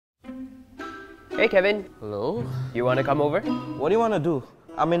Hey Kevin, Hello? you wanna come over? What do you want to do?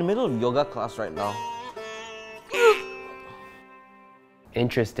 I'm in the middle of yoga class right now.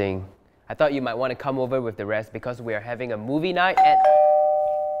 Interesting. I thought you might want to come over with the rest because we are having a movie night at...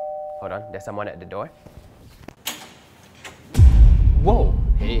 Hold on, there's someone at the door. Whoa,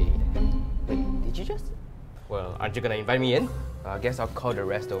 hey. Wait, did you just... Well, aren't you gonna invite me in? I guess I'll call the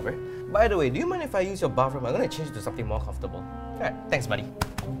rest over. By the way, do you mind if I use your bathroom? I'm going to change to something more comfortable. Alright, thanks buddy.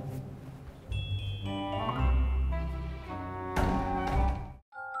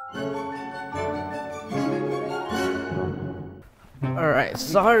 Alright,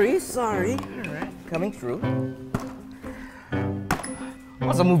 sorry. Alright, coming through.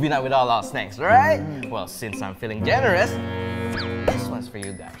 What's a movie night without a lot of snacks, right? Well, since I'm feeling generous, this one's for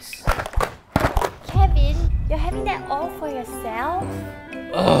you guys. Kevin, you're having that all for yourself?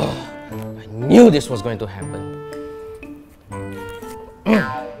 Ugh, I knew this was going to happen.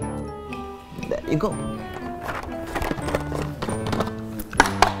 There you go.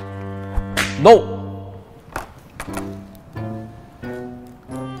 No!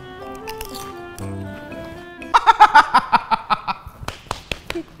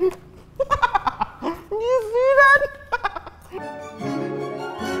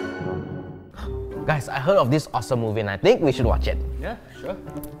 Guys, I heard of this awesome movie and I think we should watch it. Yeah, sure.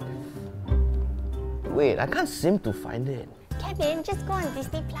 Wait, I can't seem to find it. Kevin, just go on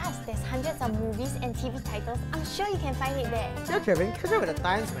Disney Plus. There's hundreds of movies and TV titles. I'm sure you can find it there. Yeah, Kevin, catch up with the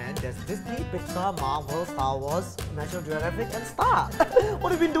times, man. There's Disney, Pixar, Marvel, Star Wars, National Geographic, and Star.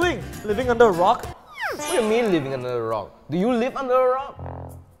 What have you been doing? Living under a rock? What do you mean living under a rock? Do you live under a rock?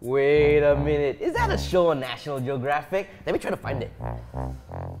 Wait a minute, is that a show on National Geographic? Let me try to find it.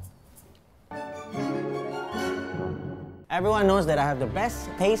 Everyone knows that I have the best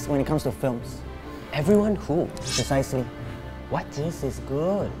taste when it comes to films. Everyone who? Precisely. What? This is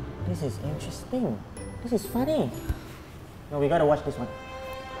good. This is interesting. This is funny. No, we gotta watch this one.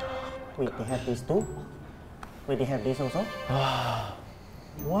 Wait, they have this too? Wait, they have this also?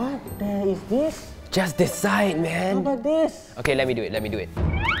 What? There is this? Just decide, man. How about this? Okay, let me do it. I'll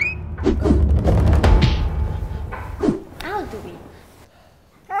do it.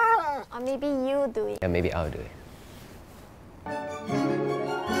 Or maybe you do it. Yeah, maybe I'll do it.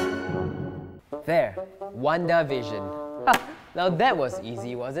 There, WandaVision. Now that was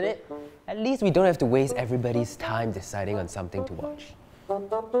easy, wasn't it? At least we don't have to waste everybody's time deciding on something to watch.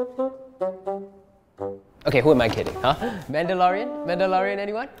 Okay, who am I kidding, huh? Mandalorian? Mandalorian,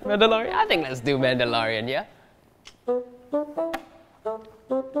 anyone? Mandalorian? I think let's do Mandalorian, yeah?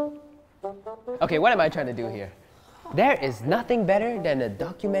 Okay, what am I trying to do here? There is nothing better than a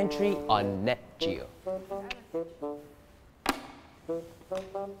documentary on Nat Geo.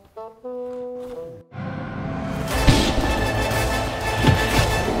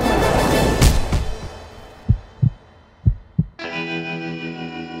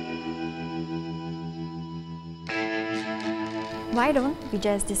 Why don't we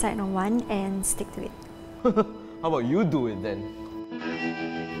just decide on one and stick to it? How about you do it then?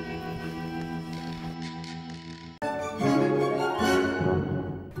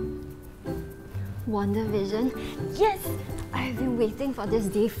 WandaVision? Yes! I've been waiting for this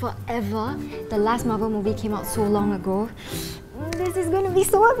day forever. The last Marvel movie came out so long ago. This is going to be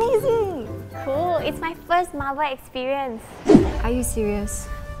so amazing! Cool, it's my first Marvel experience. Are you serious?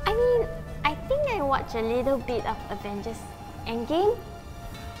 I mean, I think I watched a little bit of Avengers Endgame.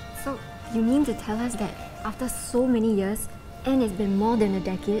 So, you mean to tell us that after so many years, and it's been more than a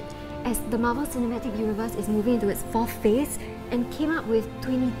decade, as the Marvel Cinematic Universe is moving into its fourth phase and came up with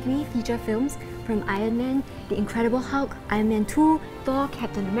 23 feature films from Iron Man, The Incredible Hulk, Iron Man 2, Thor,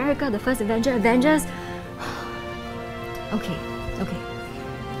 Captain America, The First Avenger, Avengers... Okay.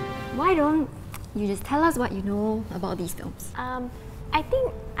 Why don't you just tell us what you know about these films? I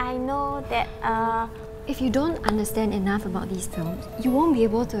think I know that, If you don't understand enough about these films, you won't be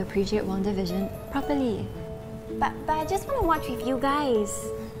able to appreciate WandaVision properly. but I just want to watch with you guys.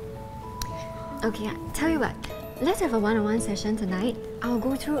 Okay, tell you what, let's have a one-on-one session tonight. I'll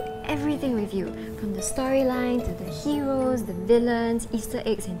go through everything with you, from the storyline to the heroes, the villains, Easter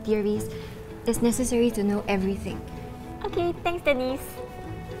eggs and theories. It's necessary to know everything. Okay, thanks Denise.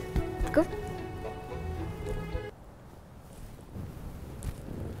 Let's go.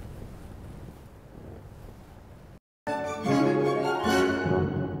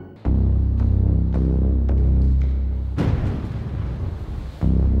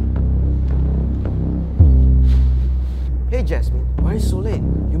 Hey Jasmine, why are you so late?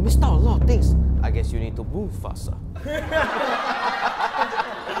 You missed out a lot of things. I guess you need to move faster.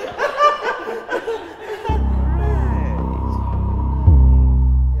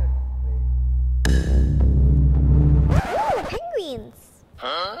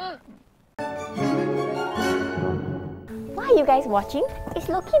 Why are you guys watching? Is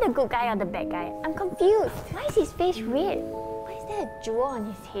Loki the good guy or the bad guy? I'm confused. Why is his face red? Why is there a jewel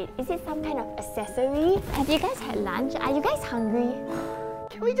on his head? Is it some kind of accessory? Have you guys had lunch? Are you guys hungry?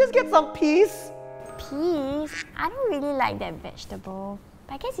 Can we just get some peas? Peas? I don't really like that vegetable.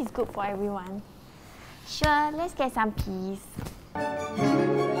 But I guess it's good for everyone. Sure, let's get some peas.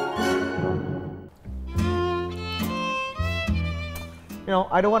 You know,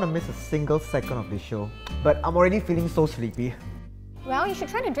 I don't want to miss a single second of this show, but I'm already feeling so sleepy. Well, you should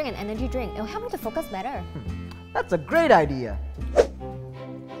try to drink an energy drink. It'll help you to focus better. That's a great idea.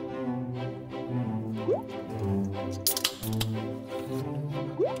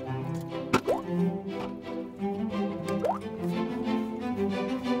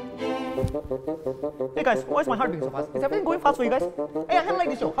 Hey guys, why is my heart beating so fast? Is everything going fast for you guys? Hey, I kind of like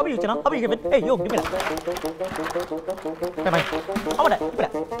this show. How about you, Jianhao? How about you, Kevin? Hey, yo, give me that. Hey, man. How about that? Give me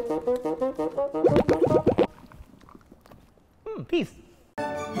that. Peace.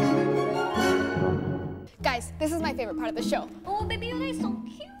 Guys, this is my favorite part of the show. Oh, baby Yoda is so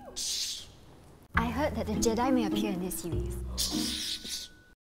cute. Shh. I heard that the Jedi may appear in this series.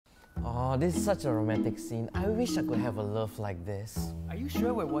 Oh, this is such a romantic scene. I wish I could have a love like this. Are you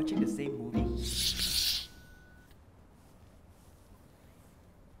sure we're watching the same movie?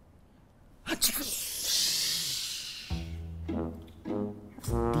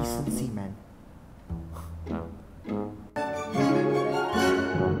 Decency, man. No,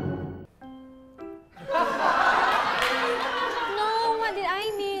 what did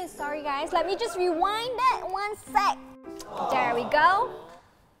I miss? Sorry guys, let me just rewind that 1 sec. There we go.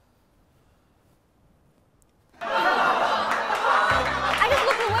 I just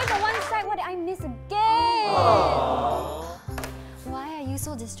looked away for 1 sec. What did I miss again? Why are you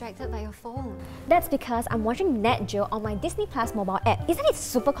so distracted by your phone? That's because I'm watching Nat Geo on my Disney Plus mobile app. Isn't it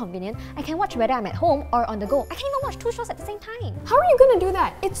super convenient? I can watch whether I'm at home or on the go. I can even watch 2 shows at the same time. How are you gonna do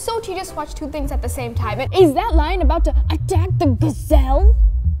that? It's so tedious to watch 2 things at the same time. And is that lion about to attack the gazelle?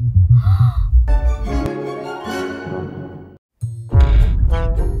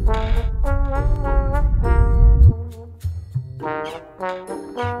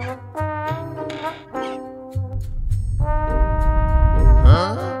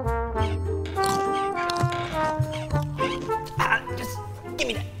 Just give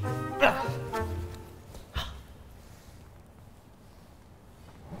me that.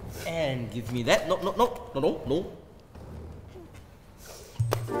 And give me that. No.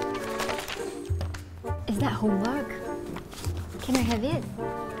 Is that homework? Can I have it?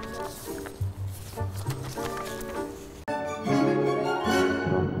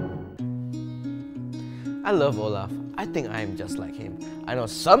 I love Olaf. I think I am just like him. I know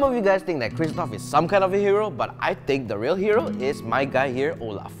some of you guys think that Kristoff is some kind of a hero, but I think the real hero is my guy here,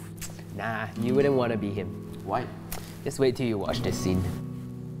 Olaf. Nah, you wouldn't want to be him. Why? Just wait till you watch this scene.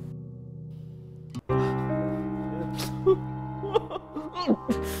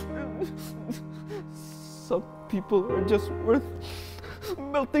 Some people are just worth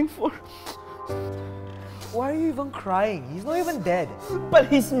melting for. Why are you even crying? He's not even dead. But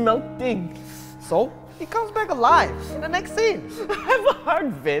he's melting. So, he comes back alive in the next scene. I have a heart,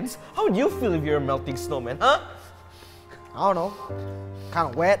 Vince. How would you feel if you're a melting snowman, huh? I don't know. Kind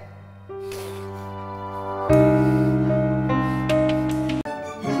of wet.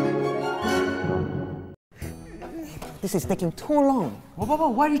 This is taking too long. Whoa,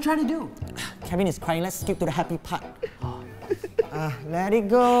 what are you trying to do? Kevin is crying. Let's skip to the happy part. Let it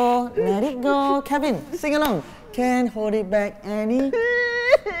go, let it go. Kevin, sing along. Can't hold it back any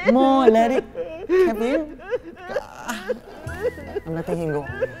more. Let it, Kevin. I'm letting him go.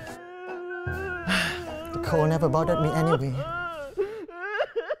 The cold never bothered me anyway.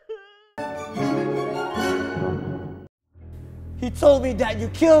 He told me that you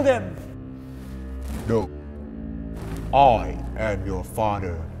killed him. No. I am your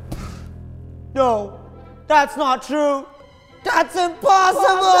father. No, that's not true. That's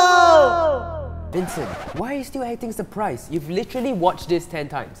impossible! Vincent, why are you still acting surprised? You've literally watched this 10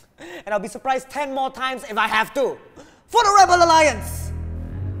 times. And I'll be surprised 10 more times if I have to. For the Rebel Alliance!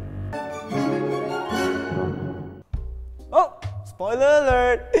 Oh, spoiler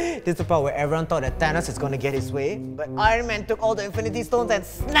alert! This is the part where everyone thought that Thanos is gonna get his way, but Iron Man took all the Infinity Stones and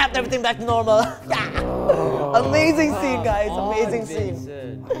snapped everything back to normal. Amazing scene, guys. Amazing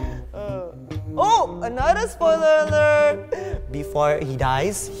scene. Oh, another spoiler alert! Before he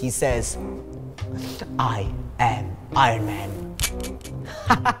dies, he says, I am Iron Man.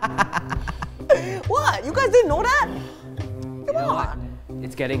 What? You guys didn't know that? Come on.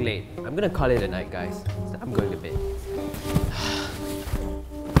 It's getting late. I'm gonna call it a night, guys. I'm going to bed.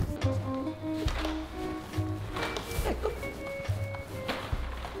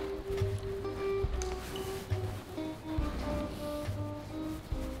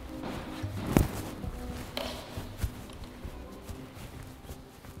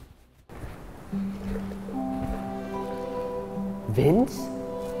 Vince?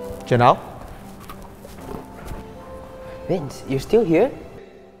 Jianhao? Vince, you're still here?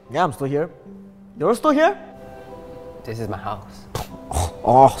 Yeah, I'm still here. You're still here? This is my house.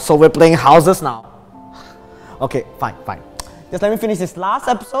 Oh, so we're playing houses now. Okay, fine. Just let me finish this last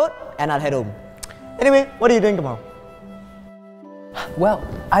episode and I'll head home. Anyway, what are you doing tomorrow? Well,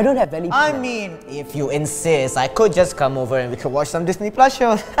 I don't have any I plans. mean, if you insist, I could just come over and we could watch some Disney Plus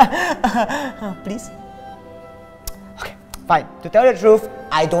shows. Please? Okay, fine. To tell you the truth,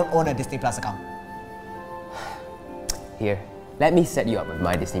 I don't own a Disney Plus account. Here, let me set you up with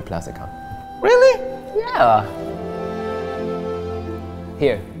my Disney Plus account. Really? Yeah.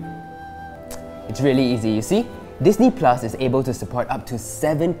 Here. It's really easy, you see? Disney Plus is able to support up to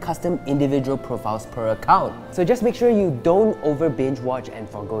 7 custom individual profiles per account. So just make sure you don't over binge watch and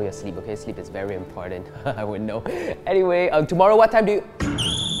forgo your sleep, okay? Sleep is very important. I wouldn't know. Anyway, tomorrow what time do you...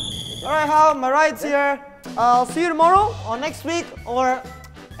 Alright, Hao, my ride's here. I'll see you tomorrow or next week or...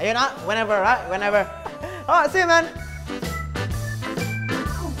 Are you not? Whenever, right? Whenever. Alright, see you, man.